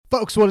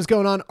Folks, what is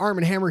going on? Arm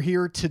 & Hammer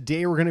here.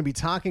 Today we're going to be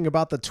talking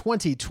about the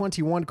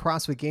 2021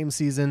 CrossFit game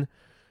season.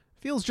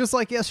 Feels just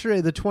like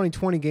yesterday the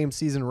 2020 game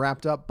season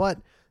wrapped up, but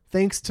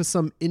thanks to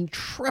some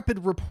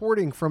intrepid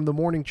reporting from the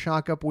Morning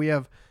Chalk Up, we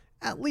have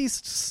at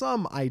least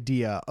some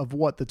idea of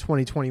what the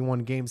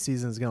 2021 game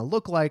season is going to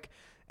look like.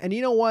 And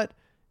you know what?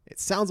 It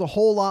sounds a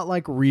whole lot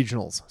like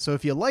regionals. So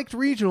if you liked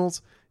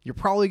regionals, you're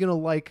probably going to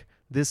like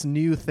this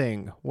new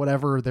thing,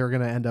 whatever they're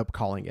going to end up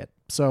calling it.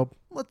 So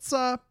let's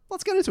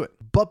get into it.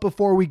 But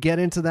before we get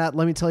into that,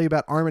 let me tell you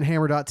about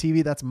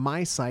armandhammer.tv. That's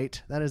my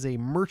site. That is a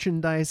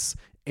merchandise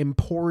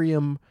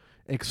emporium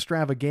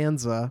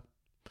extravaganza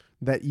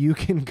that you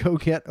can go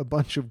get a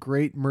bunch of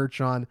great merch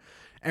on.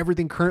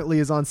 Everything currently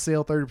is on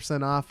sale,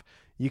 30% off.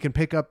 You can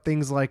pick up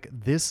things like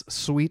this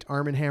sweet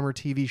Arm & Hammer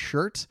TV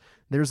shirt.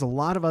 There's a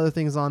lot of other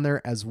things on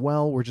there as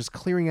well. We're just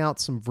clearing out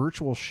some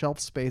virtual shelf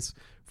space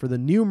for the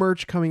new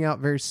merch coming out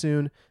very soon.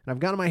 And I've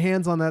gotten my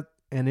hands on that,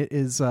 and it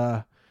is,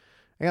 I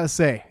gotta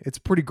say, it's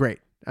pretty great.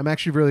 I'm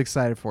actually really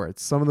excited for it.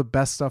 It's some of the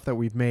best stuff that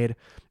we've made.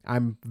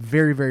 I'm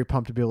very, very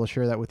pumped to be able to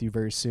share that with you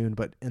very soon.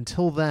 But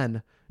until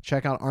then,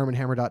 check out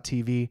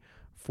armandhammer.tv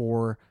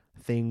for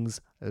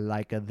things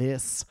like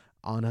this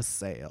on a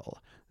sale.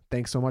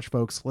 Thanks so much,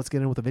 folks. Let's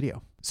get in with the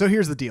video. So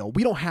here's the deal.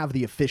 We don't have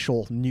the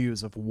official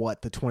news of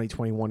what the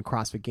 2021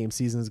 CrossFit game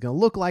season is going to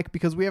look like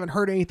because we haven't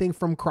heard anything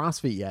from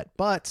CrossFit yet.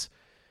 But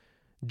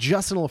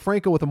Justin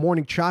LaFranco with a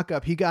Morning Chalk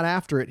Up, he got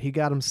after it. He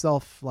got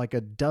himself like a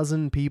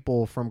dozen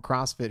people from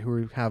CrossFit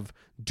who have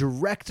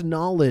direct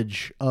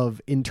knowledge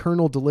of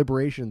internal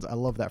deliberations. I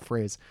love that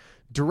phrase.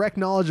 Direct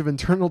knowledge of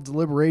internal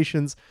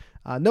deliberations.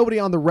 Nobody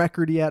on the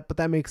record yet, but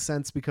that makes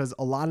sense because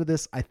a lot of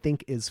this, I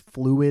think, is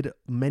fluid.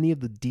 Many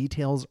of the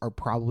details are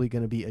probably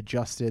going to be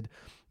adjusted.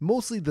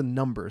 Mostly the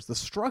numbers. The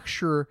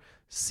structure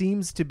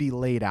seems to be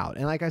laid out.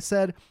 And like I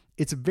said,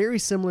 it's very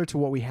similar to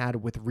what we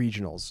had with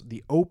regionals.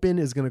 The Open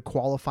is going to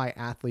qualify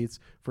athletes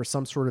for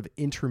some sort of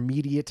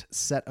intermediate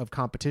set of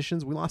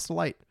competitions. We lost a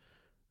light.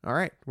 All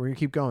right, we're going to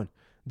keep going.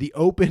 The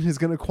Open is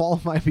going to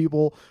qualify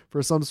people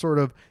for some sort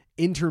of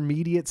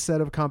intermediate set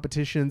of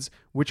competitions,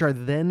 which are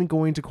then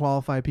going to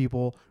qualify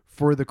people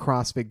for the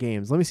CrossFit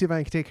Games. Let me see if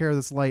I can take care of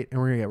this light and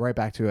we're going to get right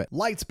back to it.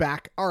 Light's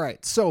back. All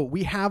right. So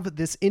we have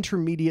this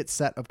intermediate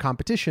set of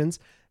competitions.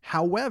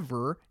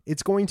 However,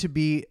 it's going to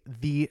be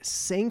the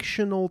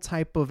sanctional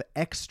type of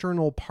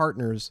external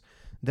partners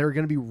that are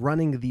going to be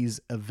running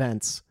these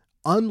events,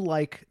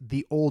 unlike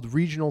the old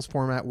regionals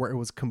format where it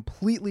was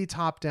completely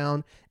top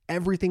down.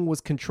 Everything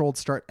was controlled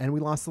start, and we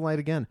lost the light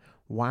again.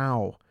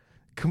 Wow.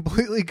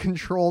 Completely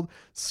controlled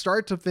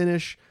start to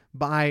finish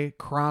by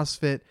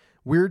CrossFit.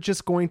 We're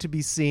just going to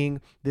be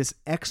seeing this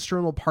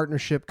external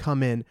partnership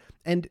come in.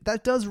 And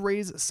that does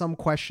raise some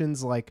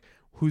questions like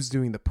who's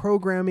doing the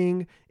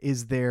programming?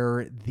 Is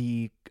there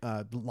the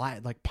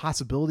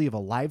possibility of a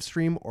live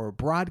stream or a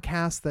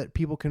broadcast that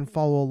people can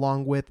follow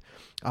along with?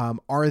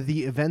 Are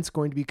the events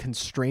going to be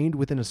constrained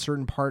within a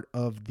certain part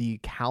of the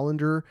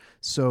calendar?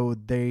 So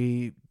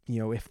they,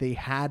 if they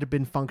had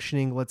been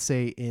functioning, let's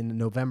say in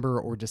November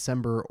or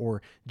December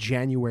or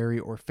January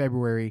or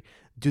February,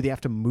 do they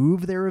have to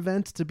move their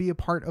event to be a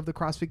part of the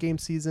CrossFit game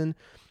season?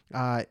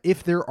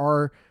 If there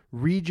are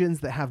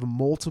regions that have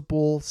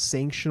multiple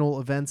sanctional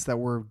events that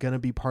were going to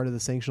be part of the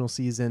sanctional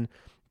season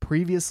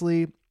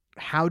previously,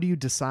 how do you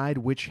decide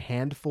which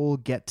handful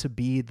get to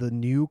be the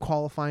new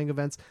qualifying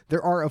events?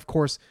 There are, of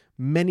course,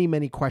 many,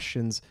 many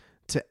questions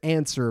to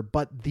answer,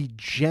 but the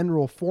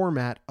general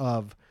format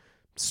of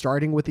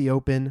starting with the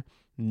Open,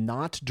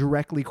 not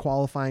directly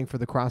qualifying for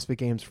the CrossFit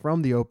Games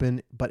from the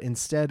Open, but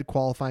instead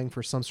qualifying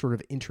for some sort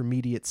of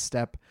intermediate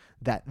step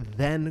that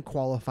then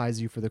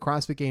qualifies you for the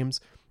CrossFit Games,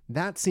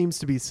 that seems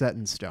to be set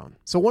in stone.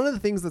 So one of the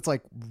things that's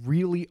like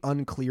really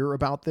unclear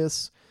about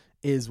this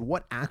is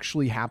what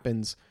actually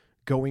happens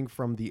going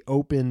from the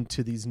Open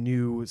to these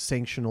new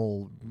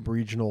sanctional,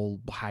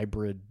 regional,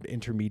 hybrid,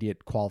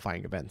 intermediate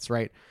qualifying events,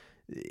 right?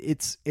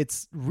 It's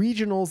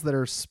regionals that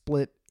are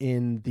split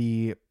in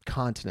the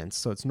continents.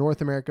 So it's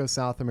North America,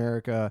 South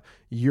America,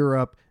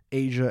 Europe,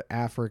 Asia,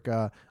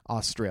 Africa,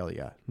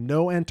 Australia.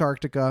 No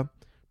Antarctica.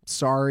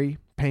 Sorry,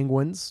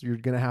 Penguins. You're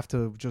going to have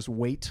to just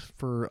wait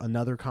for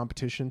another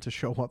competition to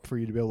show up for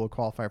you to be able to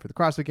qualify for the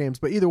CrossFit Games.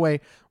 But either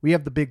way, we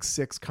have the big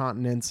 6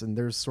 continents, and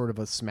there's sort of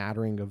a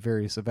smattering of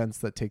various events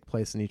that take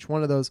place in each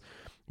one of those.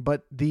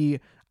 But the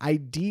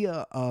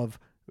idea of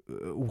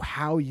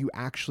how you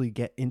actually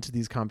get into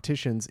these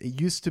competitions,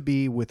 it used to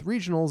be with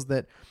regionals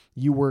that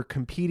you were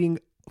competing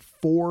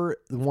for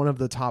one of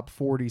the top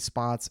 40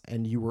 spots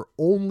and you were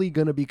only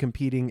going to be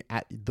competing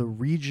at the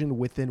region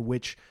within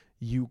which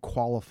you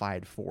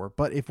qualified for.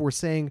 But if we're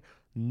saying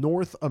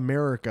North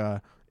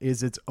America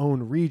is its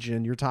own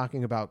region, you're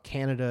talking about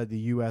Canada, the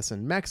US,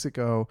 and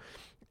Mexico,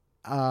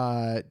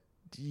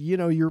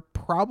 you're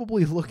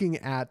probably looking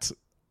at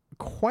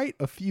quite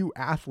a few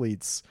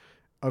athletes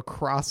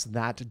across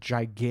that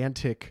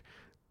gigantic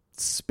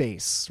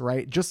space,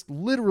 right? Just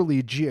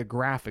literally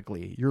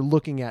geographically, you're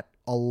looking at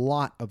a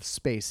lot of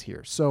space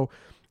here. So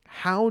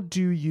how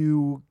do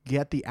you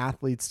get the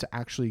athletes to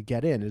actually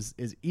get in? Is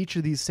each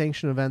of these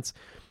sanction events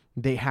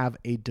They have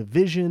a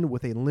division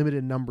with a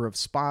limited number of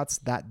spots.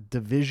 That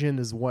division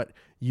is what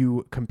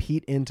you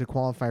compete in to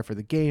qualify for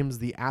the games.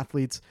 The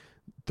athletes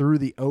through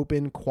the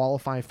Open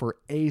qualify for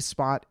a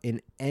spot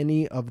in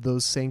any of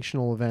those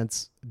sanctional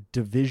events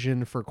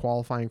division for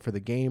qualifying for the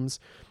games.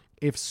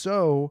 If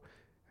so,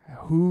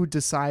 who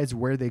decides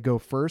where they go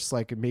first?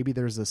 Like maybe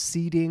there's a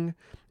seeding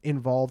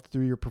involved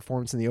through your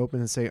performance in the Open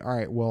and say, all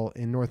right, well,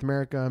 in North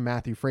America,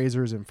 Matthew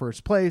Fraser's in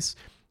first place.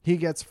 He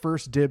gets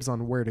first dibs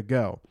on where to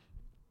go.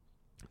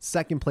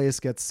 Second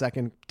place gets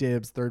second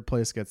dibs, third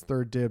place gets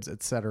third dibs,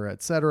 et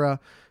cetera,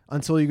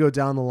 until you go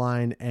down the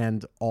line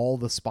and all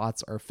the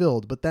spots are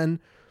filled. But then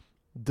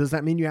does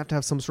that mean you have to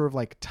have some sort of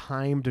like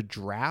timed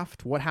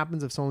draft? What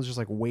happens if someone's just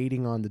like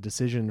waiting on the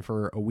decision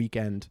for a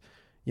weekend?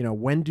 You know,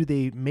 when do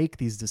they make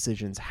these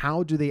decisions?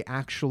 How do they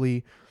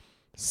actually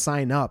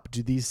sign up?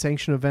 Do these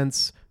sanction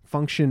events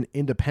function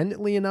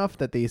independently enough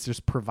that they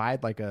just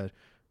provide like a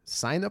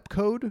sign up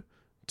code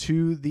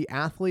to the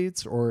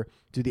athletes, or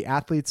do the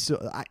athletes?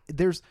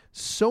 There's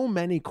so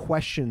many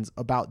questions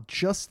about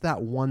just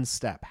that one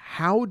step.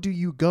 How do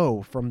you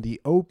go from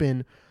the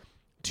Open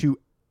to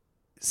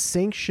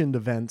sanctioned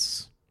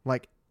events,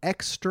 like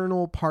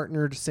external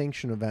partnered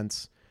sanction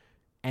events,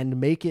 and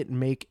make it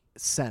make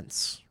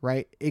sense,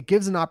 right? It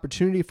gives an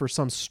opportunity for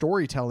some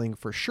storytelling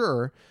for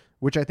sure,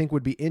 which I think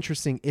would be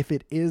interesting if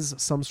it is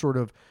some sort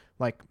of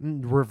like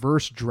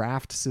reverse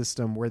draft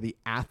system where the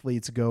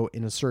athletes go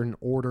in a certain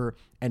order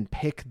and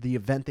pick the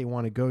event they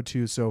want to go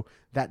to. So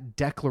that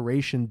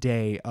declaration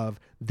day of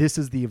this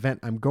is the event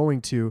I'm going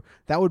to,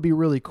 that would be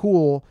really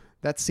cool.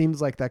 That seems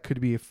like that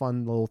could be a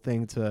fun little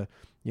thing to,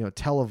 you know,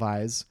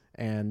 televise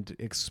and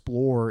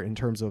explore in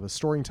terms of a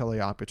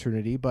storytelling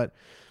opportunity. But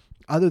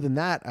other than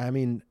that, I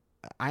mean,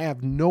 I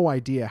have no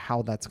idea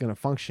how that's going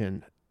to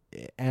function.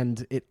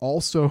 And it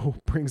also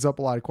brings up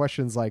a lot of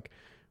questions like,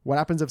 what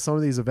happens if some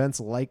of these events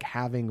like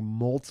having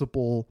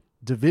multiple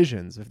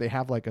divisions? If they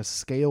have like a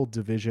scaled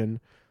division,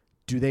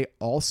 do they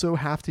also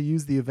have to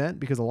use the event?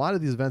 Because a lot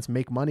of these events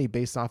make money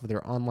based off of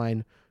their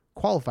online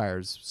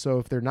qualifiers. So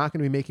if they're not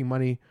going to be making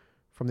money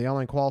from the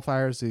online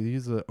qualifiers, they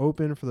use the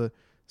Open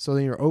so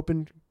then your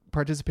Open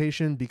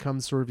participation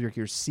becomes sort of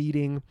your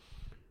seeding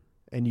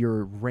and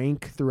your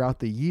rank throughout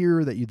the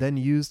year that you then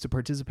use to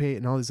participate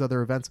in all these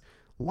other events.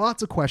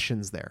 Lots of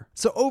questions there.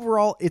 So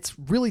overall, it's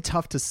really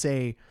tough to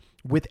say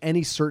with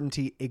any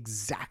certainty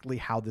exactly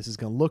how this is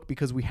going to look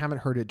because we haven't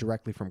heard it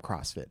directly from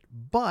CrossFit.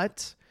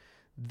 But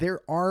there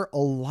are a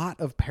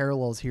lot of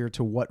parallels here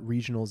to what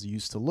regionals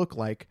used to look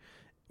like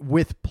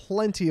with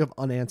plenty of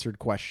unanswered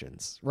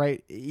questions,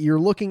 right? You're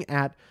looking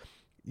at,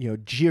 you know,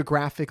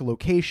 geographic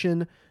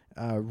location,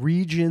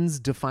 regions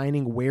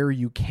defining where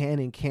you can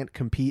and can't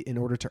compete in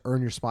order to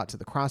earn your spot to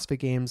the CrossFit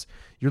Games.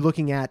 You're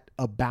looking at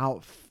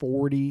about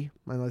 40,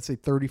 let's say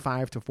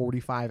 35 to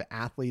 45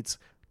 athletes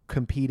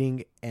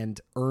competing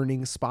and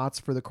earning spots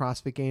for the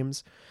CrossFit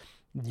Games.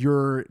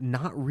 You're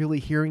not really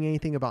hearing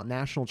anything about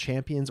national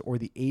champions or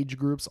the age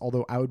groups,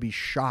 although I would be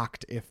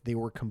shocked if they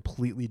were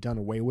completely done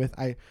away with.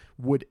 I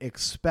would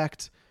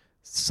expect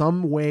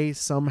some way,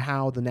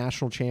 somehow, the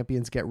national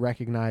champions get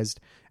recognized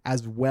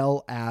as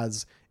well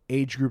as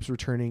age groups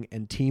returning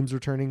and teams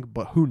returning,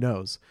 but who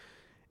knows?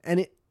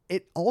 And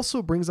it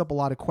also brings up a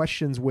lot of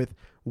questions with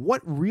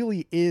what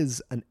really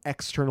is an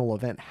external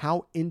event?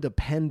 How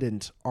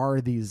independent are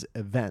these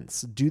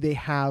events? Do they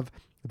have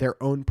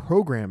their own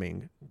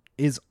programming?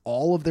 Is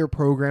all of their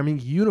programming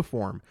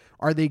uniform?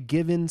 Are they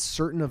given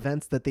certain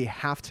events that they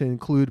have to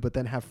include, but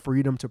then have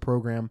freedom to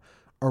program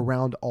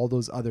around all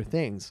those other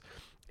things?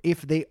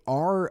 If they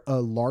are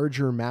a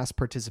larger mass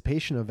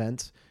participation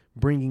event,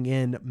 bringing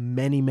in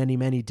many, many,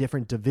 many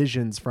different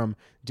divisions, from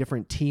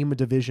different team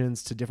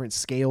divisions to different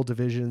scale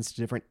divisions to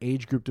different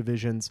age group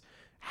divisions,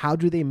 how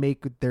do they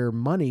make their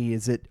money?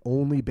 Is it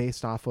only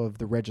based off of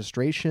the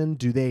registration?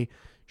 Do they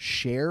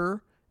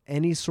share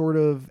any sort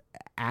of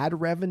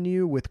ad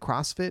revenue with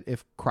CrossFit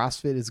if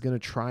CrossFit is going to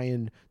try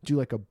and do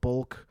like a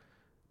bulk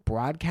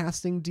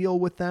broadcasting deal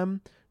with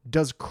them?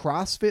 Does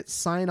CrossFit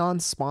sign on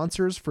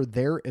sponsors for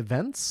their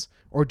events,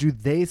 or do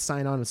they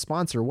sign on a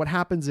sponsor? What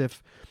happens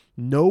if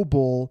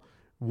Noble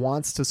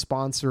wants to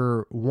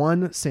sponsor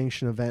one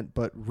sanction event,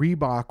 but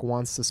Reebok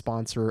wants to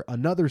sponsor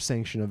another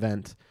sanction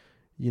event?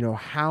 You know,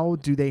 how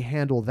do they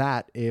handle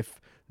that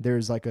if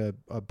there's like a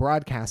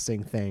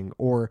broadcasting thing?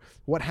 Or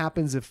what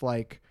happens if,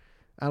 like,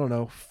 I don't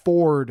know,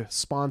 Ford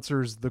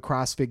sponsors the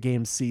CrossFit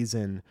Games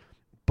season,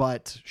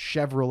 but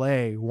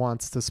Chevrolet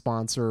wants to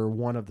sponsor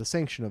one of the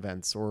sanction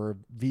events, or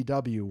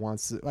VW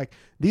wants to, like,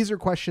 these are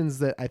questions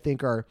that I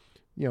think are,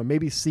 you know,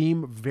 maybe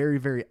seem very,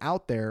 very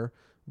out there,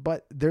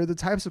 but they're the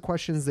types of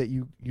questions that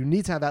you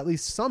need to have at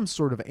least some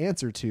sort of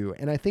answer to.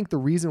 And I think the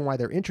reason why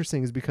they're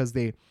interesting is because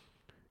they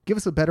give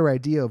us a better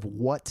idea of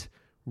what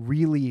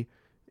really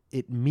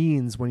it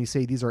means when you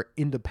say these are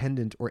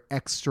independent or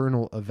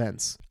external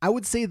events. I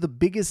would say the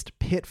biggest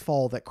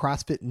pitfall that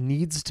CrossFit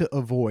needs to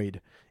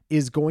avoid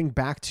is going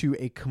back to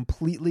a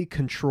completely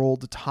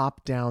controlled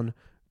top-down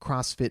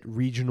CrossFit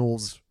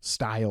regionals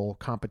style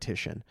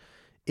competition.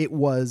 It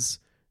was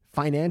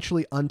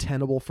financially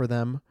untenable for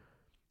them.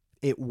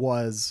 It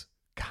was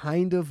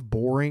kind of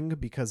boring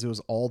because it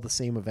was all the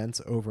same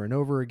events over and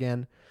over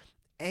again.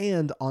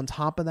 And on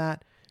top of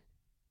that,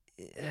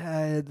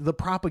 the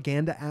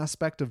propaganda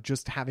aspect of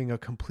just having a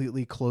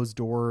completely closed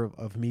door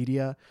of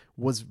media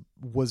was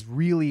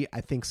really,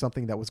 I think,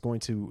 something that was going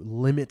to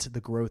limit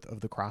the growth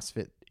of the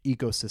CrossFit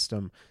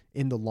ecosystem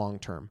in the long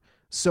term.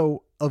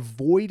 So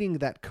avoiding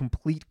that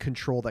complete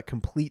control, that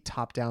complete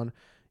top-down,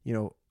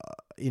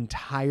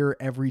 entire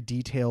every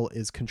detail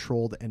is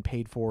controlled and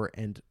paid for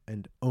and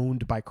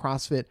owned by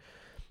CrossFit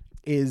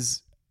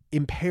is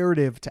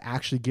imperative to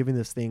actually giving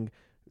this thing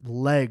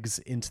legs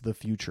into the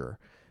future.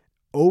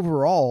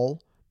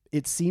 Overall,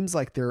 it seems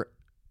like they're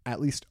at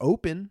least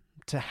open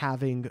to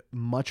having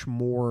much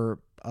more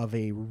of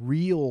a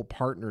real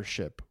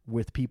partnership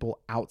with people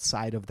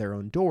outside of their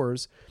own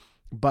doors.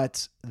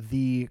 But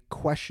the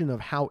question of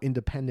how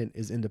independent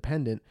is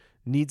independent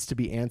needs to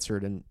be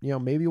answered. And,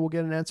 maybe we'll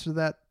get an answer to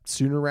that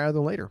sooner rather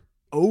than later.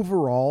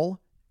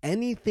 Overall,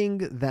 anything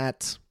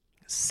that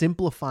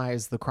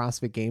simplifies the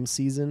CrossFit Games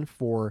season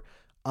for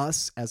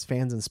us as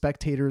fans and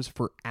spectators,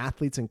 for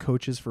athletes and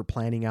coaches for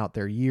planning out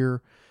their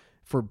year,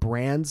 for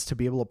brands to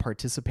be able to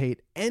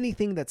participate,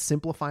 anything that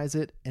simplifies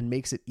it and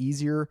makes it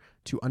easier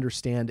to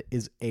understand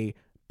is a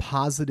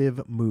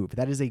positive move.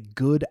 That is a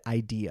good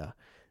idea.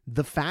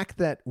 The fact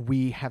that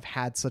we have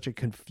had such a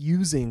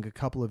confusing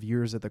couple of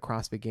years at the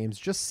CrossFit Games,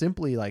 just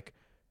simply like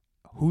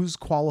who's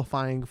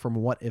qualifying from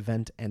what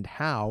event and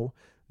how,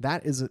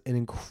 that is an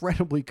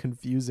incredibly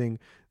confusing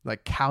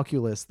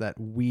calculus that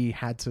we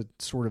had to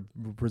sort of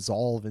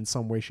resolve in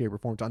some way, shape, or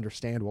form to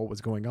understand what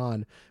was going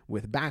on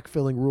with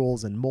backfilling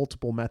rules and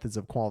multiple methods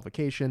of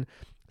qualification.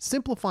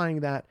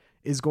 Simplifying that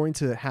is going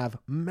to have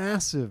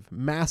massive,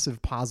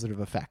 massive positive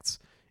effects.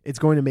 It's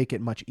going to make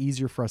it much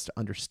easier for us to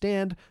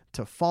understand,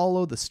 to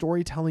follow. The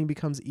storytelling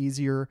becomes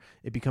easier.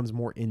 It becomes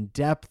more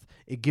in-depth.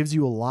 It gives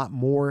you a lot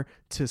more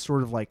to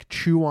sort of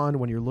chew on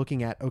when you're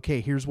looking at,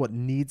 okay, here's what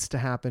needs to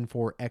happen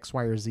for X,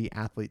 Y, or Z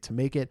athlete to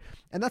make it.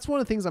 And that's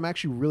one of the things I'm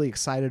actually really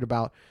excited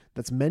about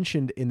that's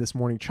mentioned in this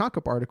Morning Chalk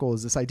Up article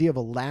is this idea of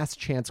a last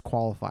chance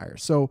qualifier.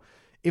 So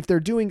if they're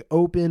doing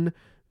open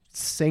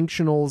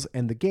sanctionals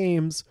and the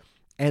games,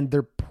 and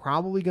they're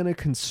probably going to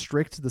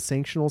constrict the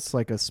sanctionals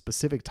to a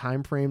specific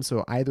time frame.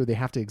 So either they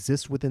have to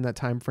exist within that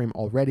time frame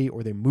already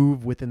or they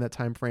move within that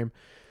time frame.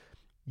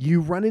 You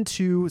run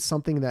into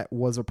something that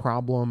was a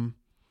problem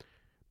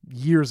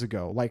years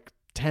ago,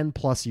 10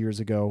 plus years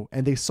ago,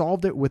 and they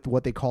solved it with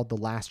what they called the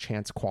last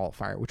chance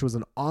qualifier, which was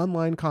an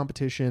online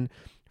competition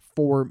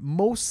for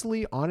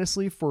mostly,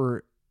 honestly,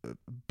 for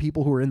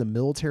people who are in the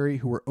military,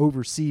 who were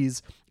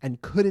overseas and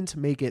couldn't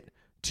make it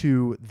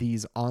to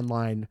these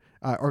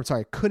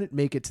couldn't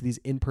make it to these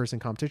in-person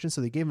competitions.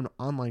 So they gave them an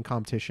online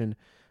competition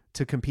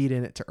to compete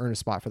in it to earn a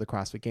spot for the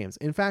CrossFit Games.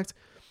 In fact,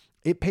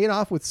 it paid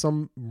off with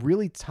some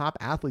really top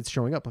athletes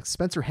showing up. Like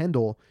Spencer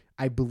Hendel,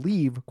 I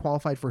believe,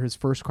 qualified for his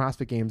first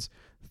CrossFit Games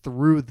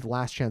through the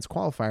last chance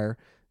qualifier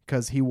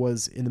because he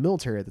was in the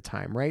military at the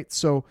time, right?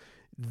 So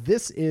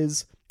this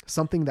is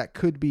something that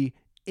could be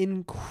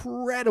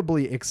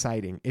incredibly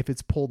exciting if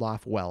it's pulled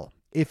off well.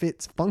 If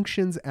it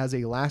functions as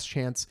a last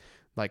chance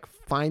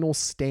final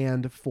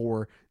stand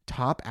for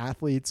top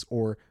athletes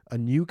or a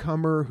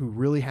newcomer who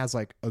really has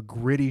a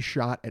gritty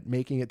shot at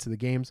making it to the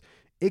games,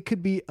 it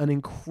could be an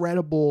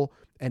incredible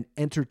and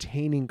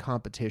entertaining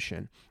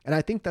competition. And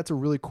I think that's a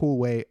really cool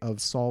way of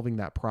solving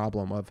that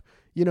problem of,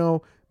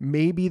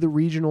 maybe the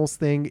regionals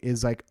thing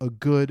is a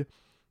good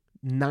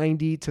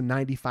 90 to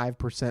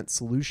 95%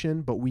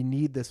 solution, but we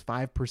need this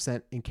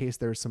 5% in case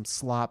there's some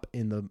slop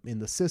in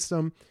the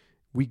system.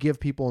 We give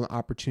people an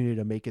opportunity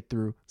to make it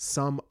through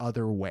some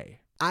other way.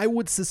 I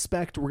would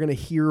suspect we're going to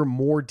hear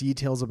more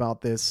details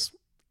about this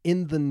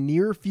in the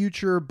near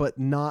future, but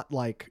not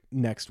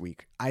next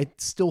week. I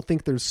still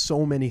think there's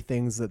so many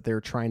things that they're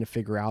trying to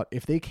figure out.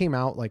 If they came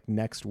out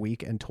next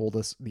week and told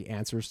us the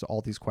answers to all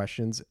these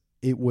questions,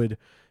 it would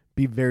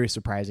be very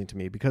surprising to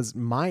me because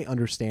my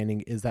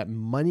understanding is that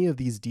many of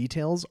these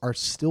details are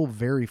still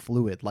very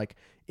fluid.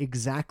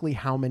 Exactly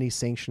how many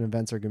sanction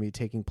events are going to be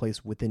taking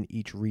place within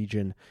each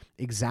region,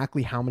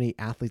 exactly how many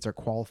athletes are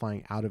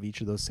qualifying out of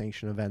each of those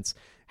sanction events.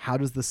 How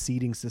does the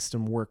seeding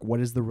system work? What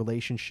is the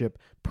relationship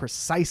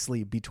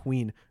precisely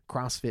between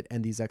CrossFit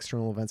and these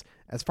external events?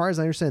 As far as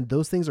I understand,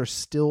 those things are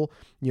still,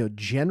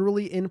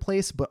 generally in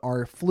place, but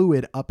are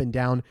fluid up and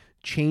down,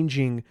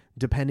 changing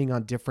depending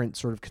on different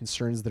sort of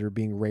concerns that are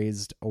being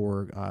raised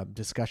or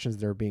discussions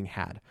that are being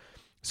had.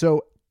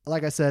 So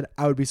like I said,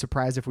 I would be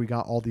surprised if we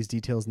got all these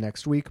details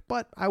next week,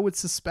 but I would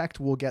suspect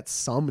we'll get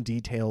some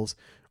details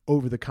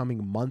over the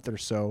coming month or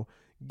so.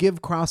 Give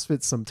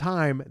CrossFit some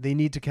time. They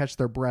need to catch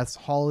their breaths.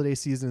 Holiday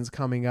season is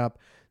coming up.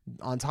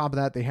 On top of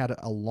that, they had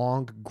a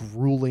long,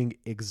 grueling,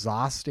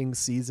 exhausting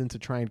season to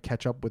try and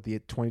catch up with the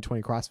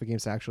 2020 CrossFit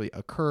Games to actually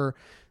occur.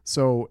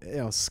 So,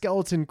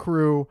 skeleton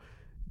crew,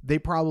 they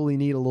probably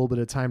need a little bit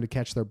of time to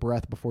catch their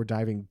breath before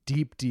diving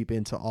deep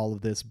into all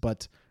of this,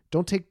 but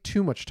don't take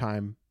too much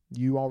time.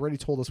 You already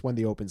told us when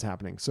the Open's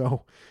happening.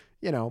 So,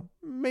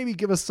 maybe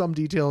give us some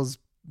details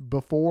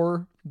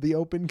before the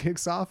Open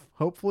kicks off,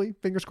 hopefully,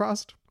 fingers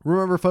crossed.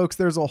 Remember, folks,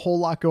 there's a whole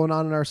lot going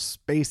on in our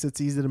space.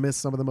 It's easy to miss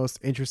some of the most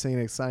interesting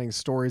and exciting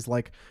stories,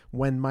 like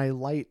when my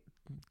light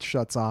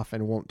shuts off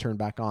and won't turn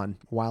back on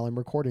while I'm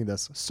recording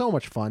this. So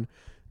much fun.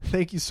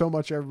 Thank you so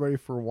much, everybody,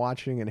 for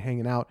watching and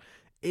hanging out.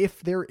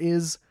 If there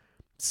is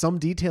some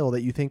detail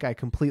that you think I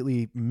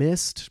completely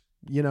missed,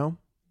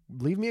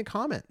 leave me a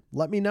comment.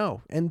 Let me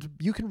know. And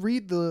you can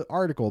read the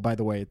article, by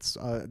the way. It's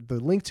the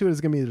link to it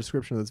is going to be in the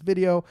description of this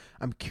video.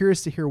 I'm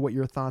curious to hear what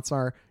your thoughts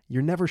are.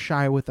 You're never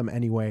shy with them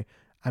anyway.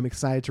 I'm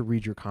excited to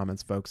read your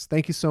comments, folks.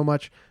 Thank you so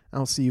much.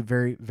 I'll see you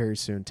very, very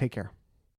soon. Take care.